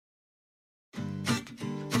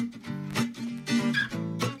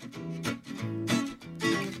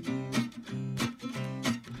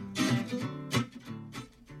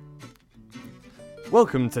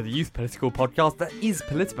Welcome to the youth political podcast that is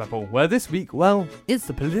Politibabble, where this week, well, it's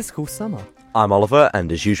the political summer. I'm Oliver, and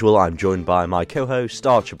as usual, I'm joined by my co-host,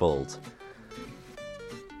 Archibald.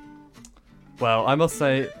 Well, I must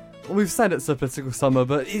say, we've said it's a political summer,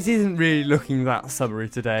 but it isn't really looking that summery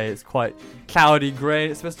today. It's quite cloudy, grey,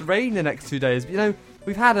 it's supposed to rain the next 2 days, but you know,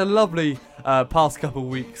 we've had a lovely past couple of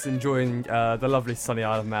weeks enjoying the lovely sunny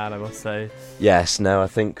Isle of Man, I must say. Yes, no, I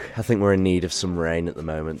think we're in need of some rain at the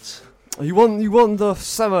moment. You want the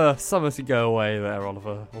summer to go away there,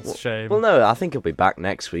 Oliver. What's a shame. Well, no, I think he'll be back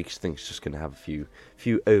next week. I think it's just going to have a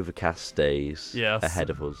few overcast days ahead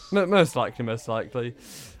of us. Most likely.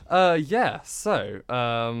 So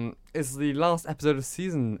it's the last episode of the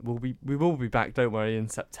season. We will be back, don't worry, in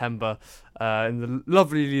September, in the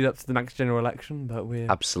lovely lead up to the next general election. But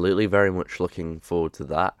we're absolutely very much looking forward to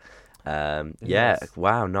that. Yes.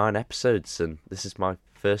 Wow, 9 episodes, and this is my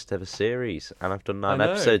first ever series, and I've done 9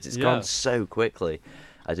 episodes. It's gone so quickly,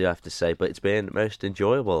 I do have to say, but it's been most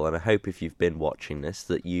enjoyable, and I hope if you've been watching this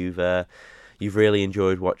that you've really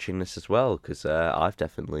enjoyed watching this as well, because I've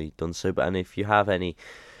definitely done so. But and if you have any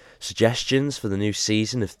suggestions for the new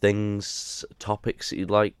season of topics that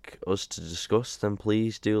you'd like us to discuss, then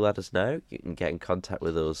please do let us know. You can get in contact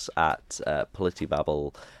with us at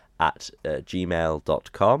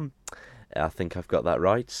politibabble@gmail.com. I think I've got that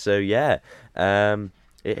right. So yeah,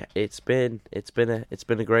 it's been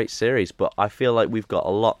a great series, but I feel like we've got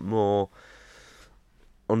a lot more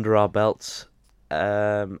under our belts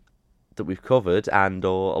that we've covered,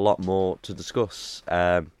 or a lot more to discuss.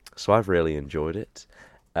 So I've really enjoyed it.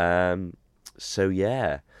 So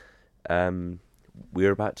yeah,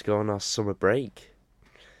 we're about to go on our summer break.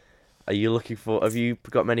 Are you have you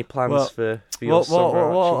got many plans for your summer?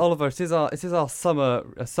 Well, Oliver, it is our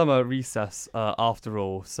summer recess after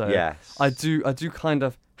all. So yes. I do kind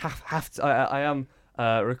of have to. I am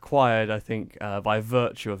required, I think, by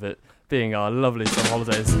virtue of it being our lovely summer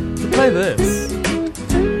holidays, to play this.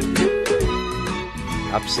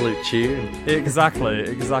 Absolute tune.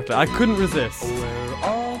 Exactly. I couldn't resist. We're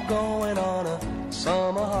all going on a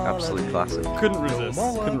summer holiday. Absolute classic. Couldn't resist.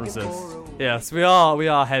 Yes, we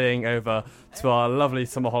are heading over to our lovely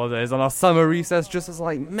summer holidays on our summer recess, just as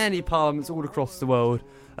like many parliaments all across the world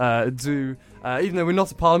do. Even though we're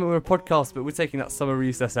not a parliament, we're a podcast, but we're taking that summer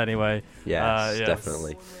recess anyway. Yes,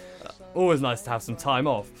 definitely. Always nice to have some time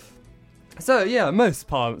off. So yeah, most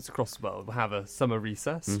parliaments across the world will have a summer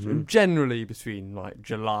recess, generally between like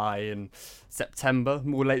July and September,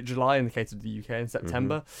 more late July in the case of the UK, in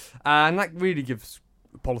September, and that really gives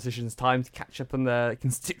politicians time to catch up on their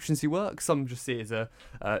constituency work. Some just see it as a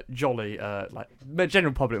jolly, like the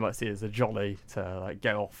general public might see it as a jolly to like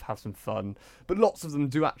go off, have some fun, but lots of them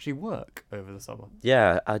do actually work over the summer.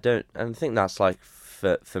 Yeah, I think that's like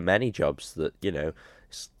for many jobs that, you know,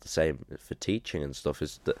 it's the same for teaching and stuff,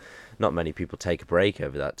 is that not many people take a break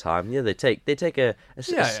over that time. Yeah, they take a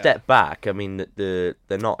step back. I mean, they're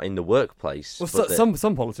not in the workplace. Well,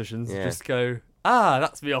 some politicians just go,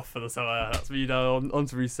 that's me off for the summer. That's me, on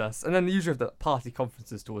to recess. And then they usually have the party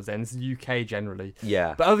conferences towards the end. This is the UK generally.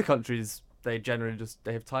 Yeah. But other countries, they generally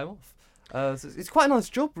they have time off. So it's quite a nice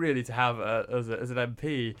job really to have as an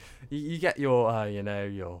MP. You get your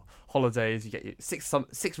your holidays. You get your six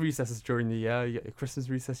recesses during the year. You get your Christmas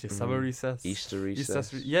recess, your summer recess, Easter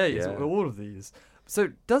recess. All of these. So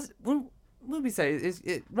will we say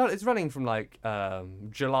it's running from like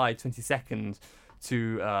July 22nd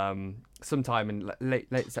to sometime in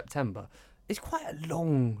late September. It's quite a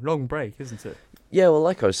long break, isn't it? Yeah, well,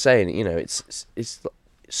 like I was saying, you know, it's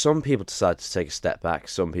some people decide to take a step back,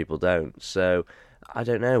 some people don't. So I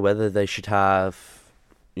don't know whether they should have,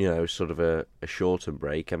 you know, sort of a shortened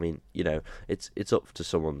break. I mean, you know, it's up to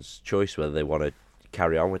someone's choice whether they want to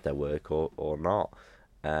carry on with their work or not.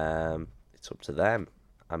 It's up to them.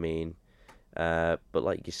 I mean, but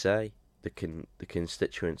like you say, the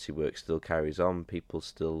constituency work still carries on. People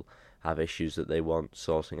still have issues that they want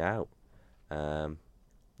sorting out. I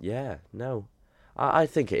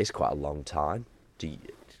think it is quite a long time.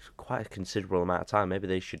 Quite a considerable amount of time. Maybe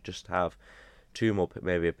they should just have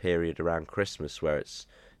maybe a period around Christmas where it's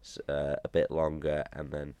a bit longer,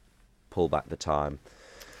 and then pull back the time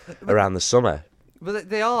around the summer. But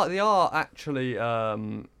they are actually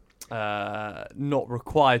not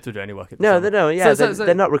required to do any work at the No, summer.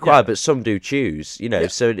 they're not required, but some do choose. You know,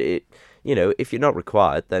 so if you're not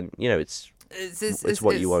required, then you know it's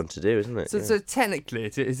what you want to do, isn't it? So technically,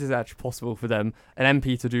 it is actually possible for them, an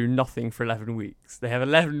MP, to do nothing for 11 weeks. They have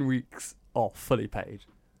 11 weeks off, fully paid.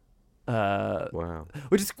 Wow.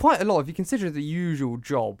 Which is quite a lot if you consider the usual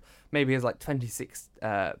job maybe has like 26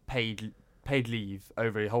 paid leave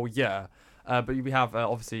over a whole year. But we have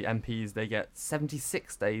obviously MPs. They get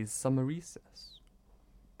 76 days summer recess.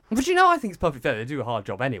 Which, I think it's perfectly fair. They do a hard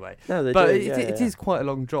job anyway. No, they but do. It is quite a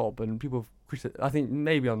long job, and people I think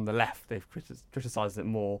maybe on the left they've criticised it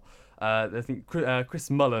more. I think Chris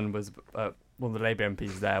Mullen was one of the Labour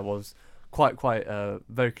MPs there, was quite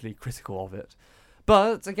vocally critical of it.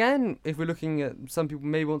 But again, if we're looking at, some people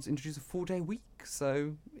may want to introduce a 4-day week,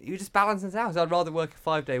 so you just balance it out. So I'd rather work a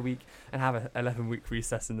 5-day week and have an 11-week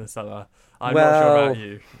recess in the summer. I'm not sure about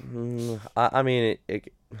you. I mean,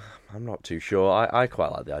 I'm not too sure. I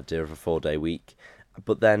quite like the idea of a 4-day week,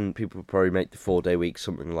 but then people would probably make the 4-day week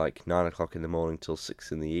something like 9 o'clock in the morning till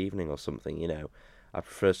 6 in the evening or something. I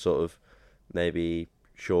prefer sort of maybe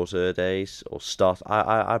shorter days, or start.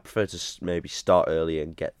 I prefer to maybe start early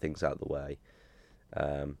and get things out of the way.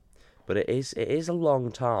 But it is a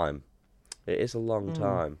long time. It is a long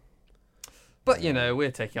time. But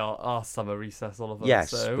we're taking our summer recess, all of us.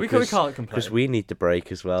 Yes, so we can't complain because we need the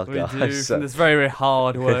break as well, guys. We do from this very, very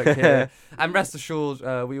hard work here. And rest assured,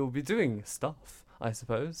 we will be doing stuff. I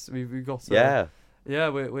suppose we've got.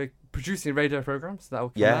 We're producing a radio program, so that will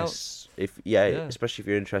come out. Especially if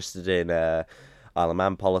you're interested in Isle of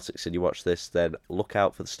Man politics and you watch this, then look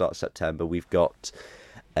out for the start of September. We've got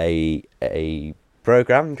a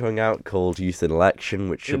program going out called Youth in Election,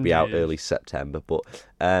 which should be out early September. But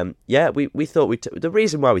we thought the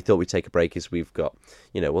reason why we thought we'd take a break is we've got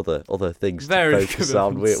other things to focus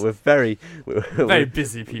on. We're very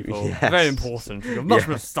busy people. Yes. Very important. We've got much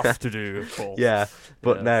more stuff to do, of course. Yeah,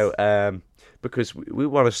 but no. Because we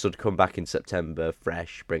want us to come back in September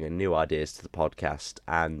fresh, bringing new ideas to the podcast,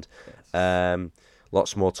 and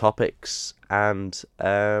lots more topics, and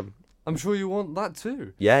I'm sure you want that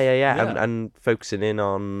too. Yeah. And focusing in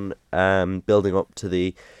on building up to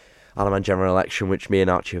the Isle of Man general election, which me and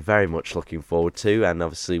Archie are very much looking forward to, and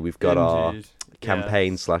obviously we've got our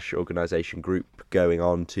campaign / organisation group going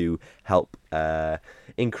on to help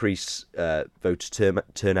increase voter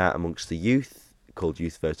turnout amongst the youth, called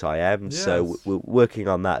Youth Vote IM. Yes. So we're working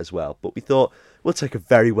on that as well. But we thought we'll take a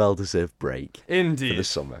very well-deserved break for the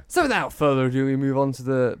summer. So without further ado, we move on to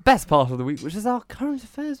the best part of the week, which is our current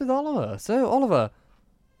affairs with Oliver. So, Oliver,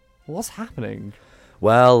 what's happening?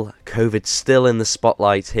 Well, COVID's still in the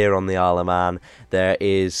spotlight here on the Isle of Man. There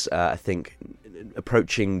is, I think,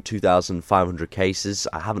 approaching 2,500 cases.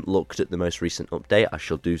 I haven't looked at the most recent update. I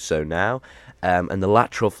shall do so now. And the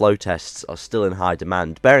lateral flow tests are still in high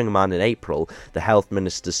demand. Bearing in mind, in April, the health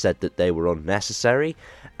minister said that they were unnecessary.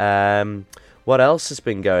 What else has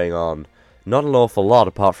been going on? Not an awful lot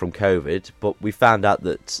apart from COVID, but we found out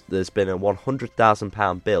that there's been a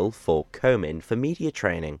 £100,000 bill for Comin for media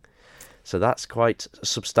training. So that's quite a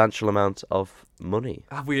substantial amount of money.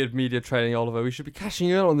 Have we had media training, Oliver? We should be cashing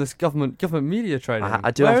in on this government media training.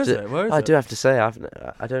 I do have to say,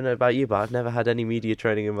 I don't know about you, but I've never had any media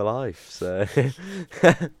training in my life. So,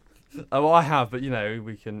 well, I have, but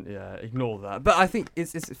we can ignore that. But I think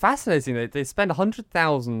it's fascinating that they spend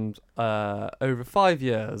 100,000 over 5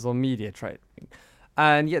 years on media training,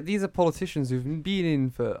 and yet these are politicians who've been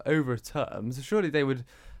in for over a term. So surely they would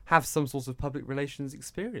have some sort of public relations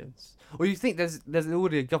experience. Or you think there's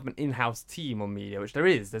already a government in-house team on media, which there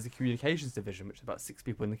is. There's a communications division, which is about 6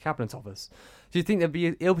 people in the cabinet office. Do you think they'd be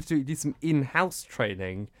able to do some in-house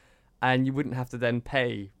training, and you wouldn't have to then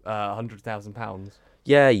pay £100,000?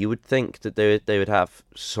 Yeah, you would think that they would have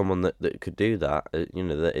someone that could do that.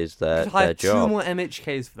 That is their job. Hire 2 more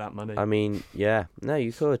MHKs for that money. I mean, yeah, no,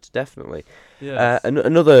 you could definitely. Yes.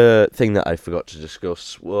 Another thing that I forgot to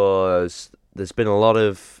discuss was there's been a lot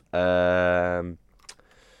of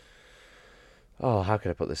how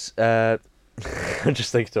can I put this? I'm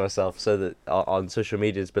just thinking to myself. So that on social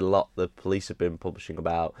media, there's been a lot. The police have been publishing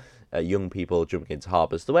about young people jumping into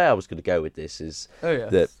harbours. The way I was going to go with this is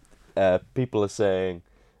that people are saying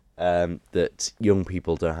that young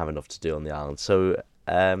people don't have enough to do on the island. So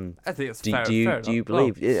I think it's fair. Do you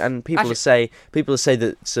believe? And people say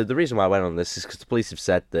that. So the reason why I went on this is because the police have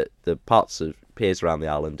said that the parts of piers around the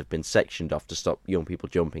island have been sectioned off to stop young people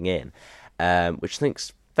jumping in, which I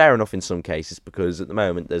think's fair enough in some cases, because at the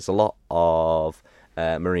moment there's a lot of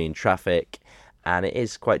marine traffic, and it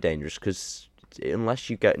is quite dangerous because unless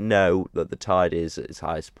you know that the tide is at its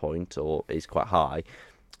highest point or is quite high,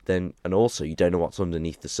 then, and also you don't know what's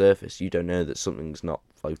underneath the surface. You don't know that something's not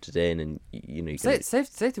floated in, and you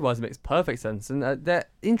safety-wise, it makes perfect sense. And they're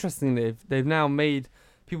interestingly, they've now made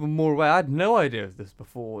people more aware. I had no idea of this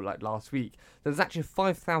before, like last week. There's actually a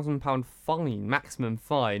 £5,000 fine, maximum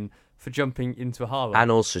fine, for jumping into a harbour. And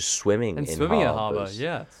also swimming in a harbour,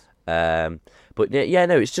 yes. But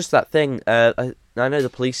no, it's just that thing. I know the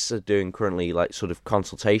police are doing currently like sort of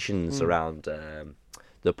consultations around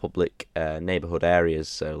the public neighbourhood areas,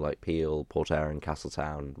 so like Peel, Port Erin,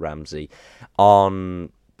 Castletown, Ramsey,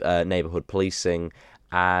 on neighbourhood policing.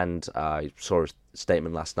 And I saw a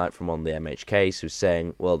statement last night from one of the MHKs who's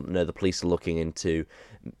saying, well, no, the police are looking into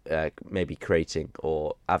maybe creating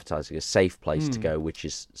or advertising a safe place to go, which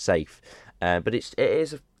is safe. But it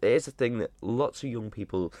is a thing that lots of young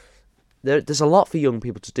people... There's a lot for young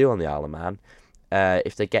people to do on the Isle of Man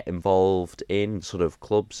if they get involved in sort of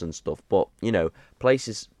clubs and stuff. But, you know,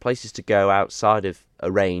 places to go outside of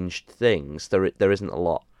arranged things, there isn't a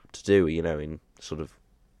lot to do, you know, in sort of...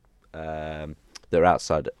 they're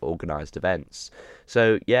outside organised events.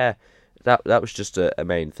 So, yeah, that was just a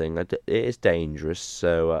main thing. It is dangerous,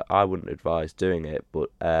 so I wouldn't advise doing it, but...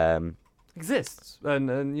 exists,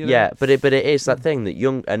 and you know... Yeah, but it is that thing that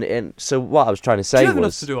young... And so what I was trying to say Do you have enough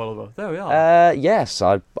was... to do, Oliver? There we are. Yes,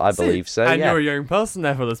 I believe so, And yeah. you're a young person,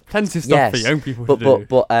 therefore there's plenty of stuff for young people to do.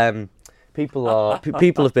 But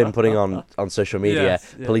people have been putting on social media,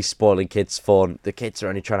 Yes, yeah. police spoiling kids' fun. The kids are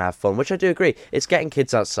only trying to have fun, which I do agree. It's getting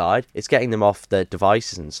kids outside. It's getting them off their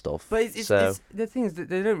devices and stuff. But it's the thing is that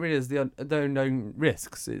they don't realise their own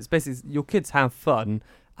risks. It's basically your kids have fun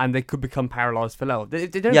and they could become paralysed for life. They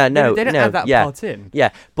don't add that part in.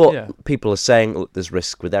 Yeah, but people are saying, look, there's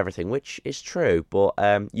risk with everything, which is true. But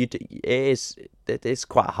it is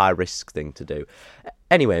quite a high risk thing to do.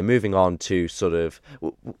 Anyway, moving on to sort of...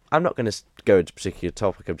 I'm not going to go into a particular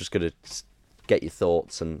topic. I'm just going to get your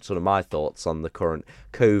thoughts and sort of my thoughts on the current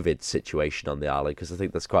COVID situation on the island, because I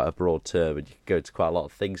think that's quite a broad term and you can go into quite a lot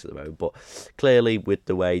of things at the moment. But clearly, with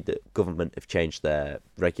the way that government have changed their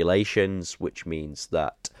regulations, which means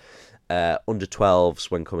that under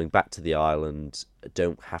 12s, when coming back to the island,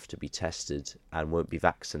 don't have to be tested and won't be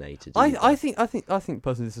vaccinated. I think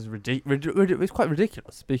personally this is it's quite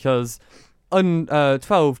ridiculous because 12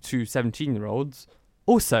 to 17-year-olds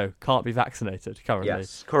also can't be vaccinated currently.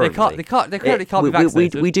 Yes, currently. They currently can't be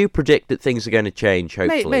vaccinated. We do predict that things are going to change,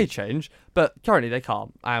 hopefully. May change, but currently they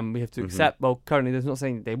can't. And we have to accept, well, currently there's not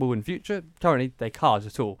saying they will in future. Currently they can't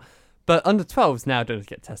at all. But under 12s now don't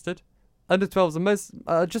get tested. Under 12s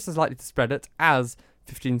are just as likely to spread it as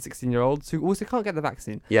 15, 16-year-olds who also can't get the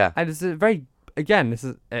vaccine. Yeah. And it's a very... Again, this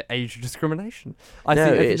is age discrimination. I No,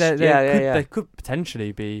 think it's- there could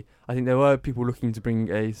potentially be... I think there were people looking to bring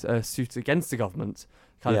a suit against the government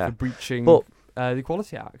kind of for breaching But- the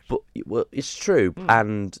Equality Act. But well, it's true,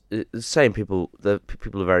 and the same people are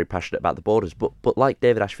very passionate about the borders. But like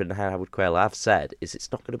David Ashford and Howard Quayle have said, is it's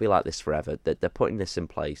not going to be like this forever. That they're putting this in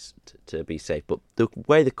place to be safe. But the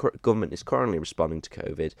way the government is currently responding to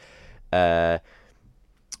COVID,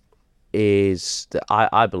 is that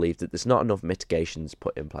I believe that there's not enough mitigations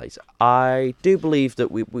put in place. I do believe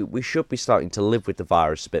that we should be starting to live with the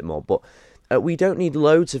virus a bit more, but we don't need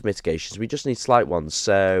loads of mitigations. We just need slight ones.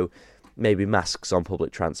 So maybe masks on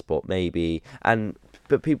public transport,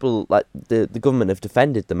 but people like the government have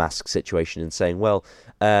defended the mask situation and saying, well,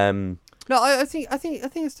 No, I think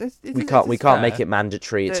it's we can't fair. make it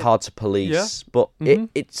mandatory. It's hard to police, but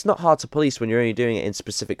it's not hard to police when you're only doing it in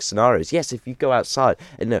specific scenarios. Yes, if you go outside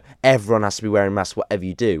and everyone has to be wearing masks, whatever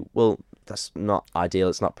you do, well, that's not ideal.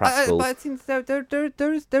 It's not practical. But I think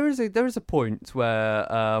there is a point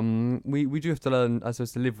where we do have to learn, I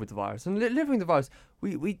suppose, to live with the virus. And living with the virus,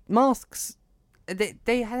 we masks.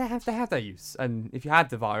 They have their use. And if you had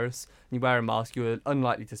the virus and you wear a mask, you're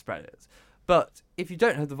unlikely to spread it. But if you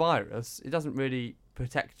don't have the virus, it doesn't really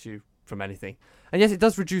protect you from anything. And yes, it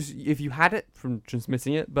does reduce if you had it from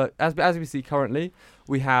transmitting it. But as we see currently,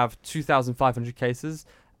 we have 2,500 cases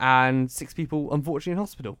and 6 people unfortunately in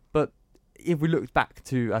hospital. But if we looked back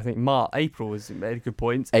to, I think April was a good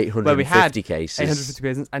point, 850 where we had cases, 850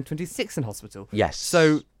 cases and 26 in hospital. Yes.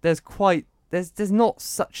 So there's not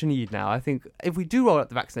such a need now. I think if we do roll out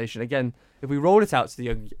the vaccination again, if we roll it out to the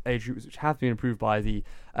young age groups, which have been approved by the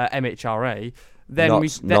MHRA, then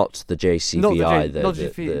not the JCVI,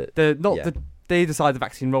 they decide the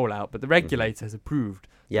vaccine rollout, but the regulator has approved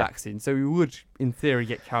the vaccine, so we would, in theory,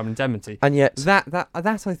 get carbon indemnity. And yet that I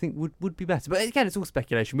think would be better. But again, it's all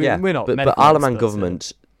speculation. We're not. But medical Isle of Man experts,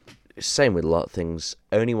 government, same with a lot of things,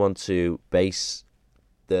 only want to base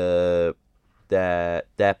their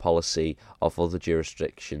policy off other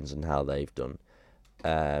jurisdictions and how they've done.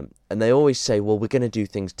 And they always say, well, we're going to do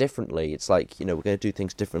things differently. It's like, we're going to do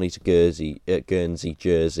things differently to Guernsey,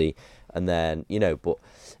 Jersey, and then, but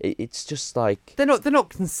it's just like... They're not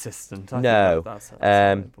consistent. No. That's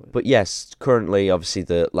my point. But yes, currently, obviously,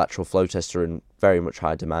 the lateral flow tests are in very much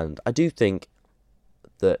high demand. I do think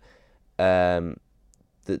that that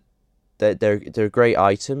they're a great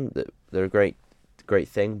item, that they're a great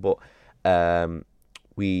thing, but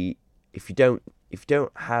if you don't if you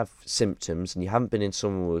don't have symptoms and you haven't been in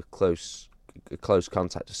someone with close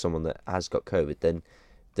contact with someone that has got COVID,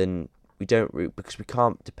 then we don't because we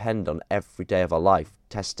can't depend on every day of our life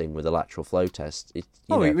testing with a lateral flow test.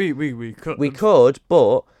 We could. We could,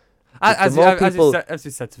 but As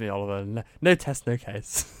you said to me, Oliver, no test, no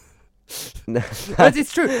case. But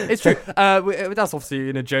it's true. It's true. That's obviously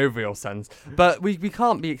in a jovial sense, but we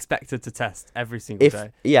can't be expected to test every single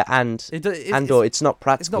day. Yeah, it's not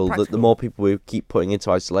practical. The more people we keep putting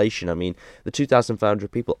into isolation. I mean, the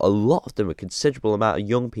 2,500 people, a lot of them are a considerable amount of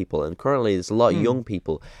young people, and currently there's a lot of young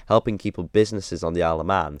people helping keep businesses on the Isle of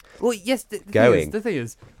Man. Well, yes, the thing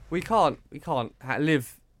is, we can't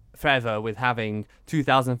live forever with having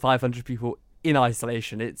 2,500 people in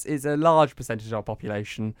isolation. It's a large percentage of our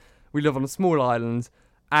population. We live on a small island,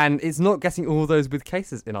 and it's not getting all those with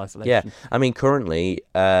cases in isolation. Yeah, I mean, currently,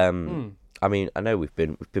 I mean, I know we've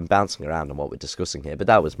been bouncing around on what we're discussing here, but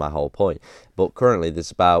that was my whole point. But currently,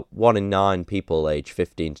 there's about 1 in 9 people aged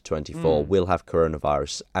 15 to 24 will have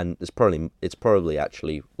coronavirus, and it's probably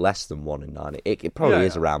actually less than 1 in 9. It probably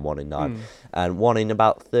is around 1 in 9, and 1 in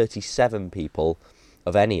about 37 people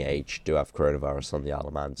of any age do have coronavirus on the Isle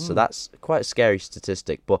of Man. So that's quite a scary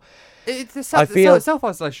statistic, but I feel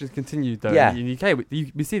self-isolation has continued though in the UK.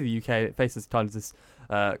 We see the UK faces kind of this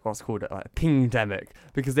what's called a pingdemic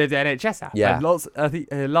because they have the NHS app. Yeah. And I think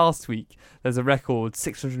last week there's a record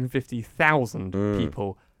 650,000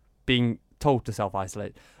 people being told to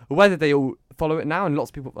self-isolate. Whether they all follow it now, and lots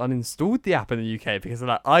of people have uninstalled the app in the UK because they're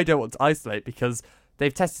like, I don't want to isolate because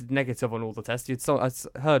they've tested negative on all the tests. I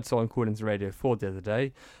heard someone call into Radio 4 the other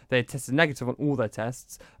day. They tested negative on all their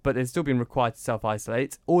tests, but they've still been required to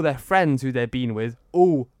self-isolate. All their friends who they've been with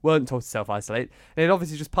all weren't told to self-isolate. And it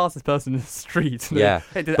obviously just passed this person in the street. Yeah.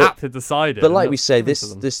 The app had decided. But like we say,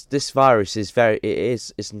 this virus is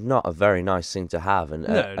it's not a very nice thing to have. And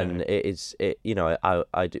and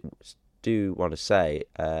I do want to say,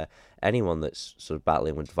 anyone that's sort of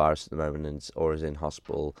battling with the virus at the moment or is in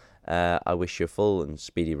hospital, I wish you a full and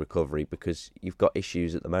speedy recovery because you've got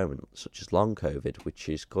issues at the moment, such as long COVID, which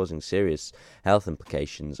is causing serious health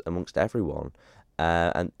implications amongst everyone.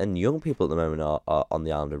 And young people at the moment are on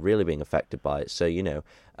the island are really being affected by it. So,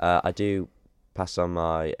 I do pass on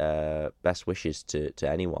my best wishes to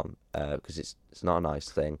anyone because it's not a nice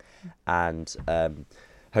thing. And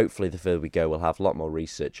hopefully the further we go, we'll have a lot more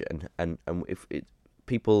research. And if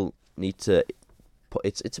people need to...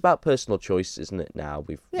 It's about personal choice, isn't it? Now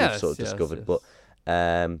we've sort of discovered, but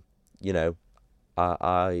I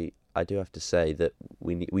do have to say that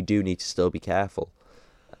we do need to still be careful.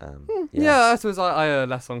 I suppose I err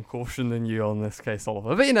less on caution than you on this case,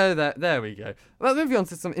 Oliver. But there we go. Well, moving on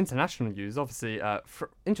to some international news. Obviously,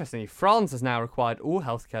 interestingly, France has now required all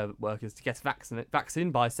healthcare workers to get a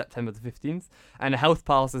vaccine by September the 15th, and a health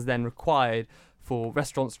pass is then required for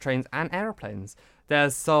restaurants, trains, and aeroplanes.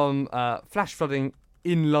 There's some flash flooding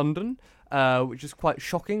in London, which is quite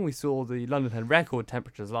shocking. We saw London had record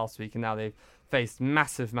temperatures last week, and now they've faced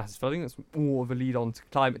massive flooding. That's more of a lead on to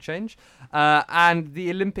climate change. And the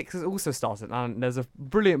Olympics has also started, and there's a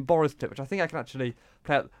brilliant Boris clip, which I think I can actually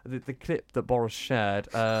play out the clip that Boris shared.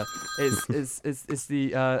 It's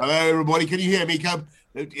the... Hello, everybody. Can you hear me, Cub?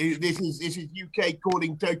 This is UK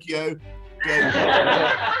calling Tokyo.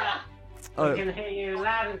 We can hear you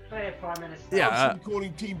loud and clear, Prime Minister. I'm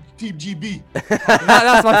calling Team GB.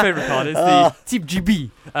 That's my favourite card. It's the Team GB.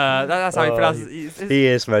 That's how he pronounces it. He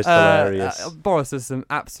is most hilarious. Boris has some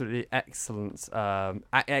absolutely excellent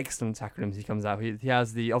acronyms he comes out. He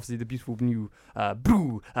has obviously the beautiful new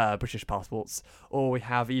blue British passports, or we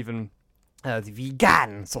have even the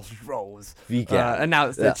vegan sausage rolls. And now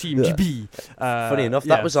it's the Team GB. Funny enough,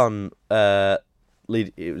 that was on...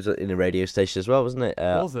 it was in a radio station as well, wasn't it?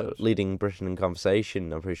 Was it? Leading Britain in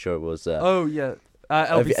Conversation, I'm pretty sure it was. LBC,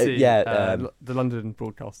 the London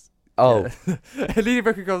broadcast. Oh. Yeah. Leading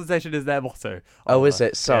Britain in Conversation is their motto. Oh, is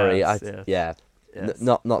it? Sorry. Yes.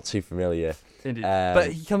 Not too familiar. Indeed.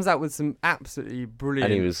 But he comes out with some absolutely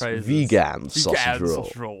brilliant and he was phrases. vegan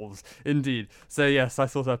sausage rolls. Indeed. So yes, I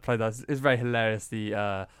thought I'd play that. It's very hilarious.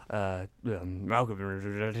 The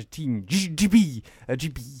Team GB.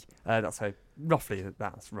 That's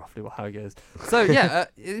roughly how it goes. So yeah,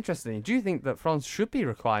 interesting. Do you think that France should be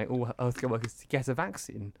requiring all healthcare workers to get a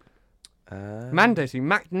vaccine? Mandating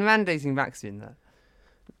vaccine there.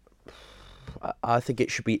 I think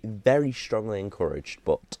it should be very strongly encouraged,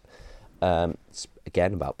 but it's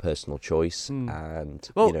again about personal choice and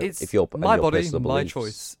it's if you're my body, personal my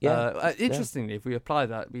beliefs. choice. Interestingly, if we apply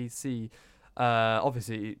that, we see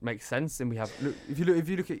obviously it makes sense, and we have if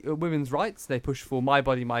you look at women's rights, they push for my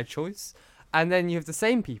body, my choice. And then you have the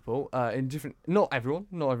same people in different, not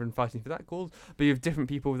everyone fighting for that cause, but you have different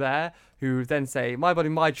people there who then say, my body,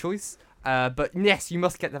 my choice. But yes, you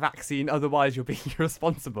must get the vaccine, otherwise you're being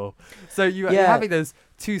irresponsible. So you're having those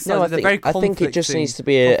two sides. No, I think it just needs to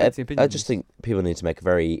be I just think people need to make a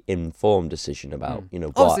very informed decision about,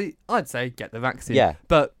 what. Obviously, I'd say get the vaccine. Yeah.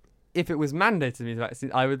 But if it was mandated to me the vaccine,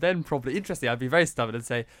 I would then probably, I'd be very stubborn and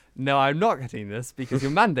say, no, I'm not getting this because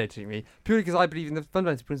you're mandating me, purely because I believe in the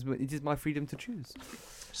fundamental principle, it is my freedom to choose.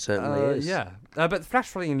 Certainly is. Yeah. But the flash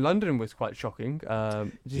flooding in London was quite shocking.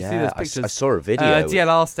 Did you see those pictures? I saw a video.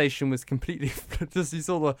 DLR station was completely, you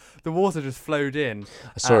saw the water just flowed in.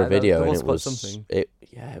 I saw a video and it was something. I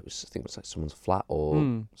think it was like someone's flat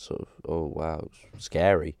or sort of, oh wow, it was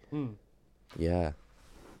scary. Yeah.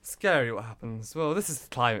 Scary what happens. Well, this is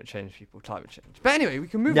climate change, people. Climate change. But anyway, we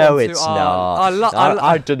can move on No, to it's our... not.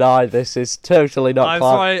 I deny this. It's totally not. I'm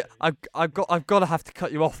sorry. I've got to have to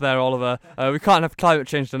cut you off there, Oliver. We can't have climate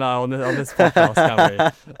change denial on this podcast,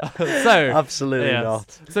 can we? So absolutely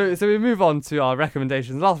not. So we move on to our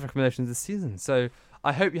recommendations. Last recommendations this season. So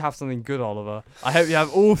I hope you have something good, Oliver. I hope you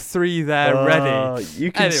have all three there ready.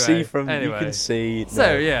 You can see from. You can see. No.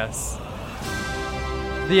 So yes.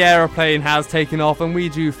 The aeroplane has taken off and we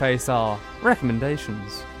do face our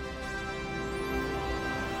recommendations.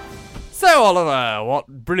 So, Oliver, what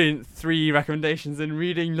brilliant 3 recommendations in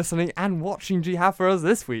reading, listening and watching do you have for us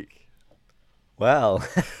this week? Well,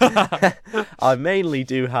 I mainly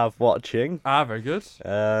do have watching. Very good.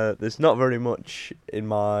 There's not very much in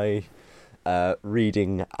my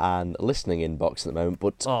reading and listening inbox at the moment,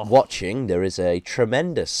 but watching, there is a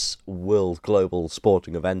tremendous world global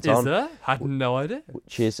sporting event on. Is there? Had no idea.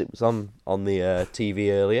 It was on the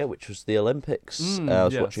TV earlier, which was the Olympics. I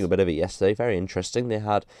was watching a bit of it yesterday. Very interesting. They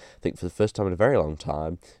had, I think for the first time in a very long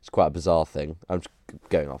time, it's quite a bizarre thing. I'm just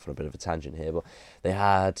going off on a bit of a tangent here, but they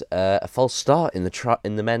had a false start in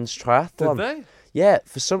the men's triathlon. Did they? Yeah,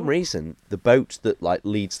 for some reason, the boat that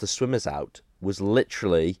leads the swimmers out was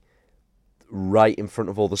literally right in front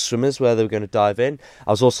of all the swimmers where they were going to dive in.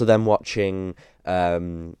 I was also then watching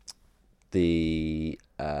the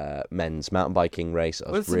men's mountain biking race. It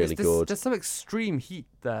was really good. There's some extreme heat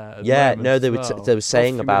there. Yeah, no, they were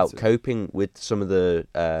saying about coping with some of the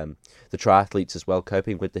triathletes as well,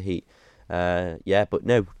 coping with the heat. But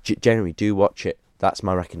no, generally do watch it. That's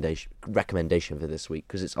my recommendation for this week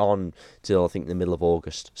because it's on till I think the middle of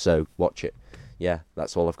August. So watch it. Yeah,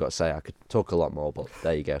 that's all I've got to say. I could talk a lot more, but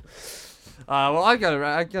there you go. Well, I'm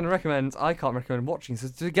gonna recommend. I can't recommend watching. So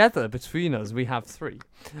together between us, we have 3.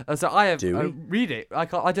 So I have read it. I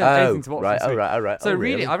don't have anything to watch. Right, this week. all right. So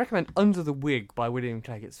read it. I recommend Under the Wig by William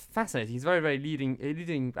Clegg. It's fascinating. He's very, very leading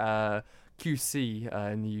QC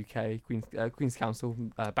in the UK, Queen's Counsel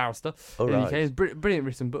barrister in the UK. It's a brilliant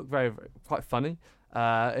written book. Very, very quite funny.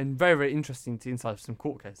 And very, very interesting to insight some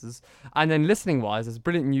court cases. And then listening-wise, there's a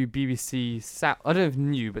brilliant new BBC sound. I don't know if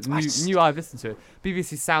new, but new I've listened to it.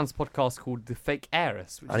 BBC Sounds podcast called The Fake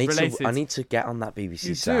Heiress, which is related. I need to get on that BBC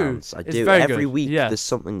you Sounds. Do. I it's do. very Every good. week Yeah. there's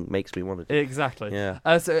something makes me want to do. Exactly. Yeah.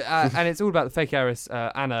 And it's all about the fake heiress,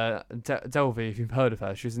 Anna Delvey, if you've heard of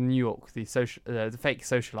her. She was in New York, the fake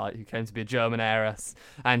socialite who claimed to be a German heiress,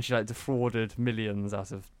 and she defrauded millions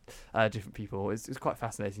out of different people. It's quite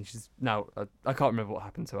fascinating. She's now I can't remember what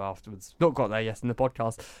happened to her afterwards. Not got there yet in the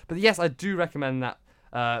podcast, but yes, I do recommend that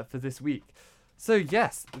for this week. So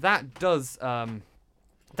yes, that does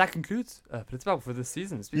that concludes Political for this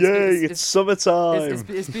season. It's summertime.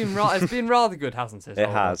 It's been rather good, hasn't it? It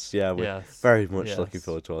has. Yeah, we're very much looking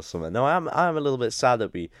forward to our summer. No, I'm a little bit sad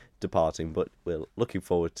that we're departing, but we're looking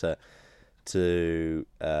forward to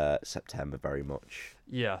September very much.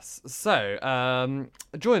 Yes. So,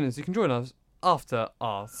 join us. You can join us after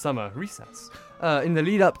our summer recess in the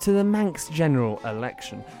lead up to the Manx general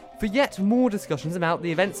election for yet more discussions about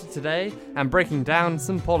the events of today and breaking down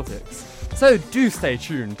some politics. So do stay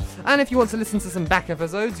tuned. And if you want to listen to some back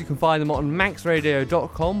episodes, you can find them on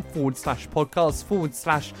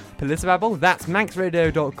manxradio.com/podcast/Politababble. That's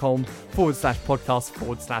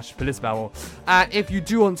manxradio.com/podcast/Politababble. And if you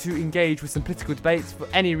do want to engage with some political debates for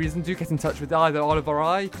any reason, do get in touch with either Oliver or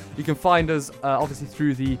I. You can find us obviously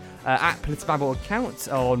through the @Politababble account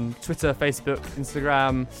on Twitter, Facebook,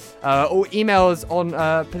 Instagram, or email us on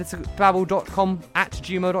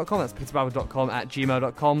politababble.com@gmail.com. That's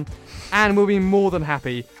politababble.com@gmail.com. And we'll be more than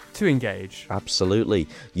happy to engage. Absolutely.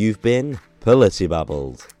 You've been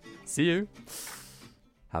Politibabbled. See you.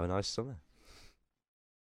 Have a nice summer.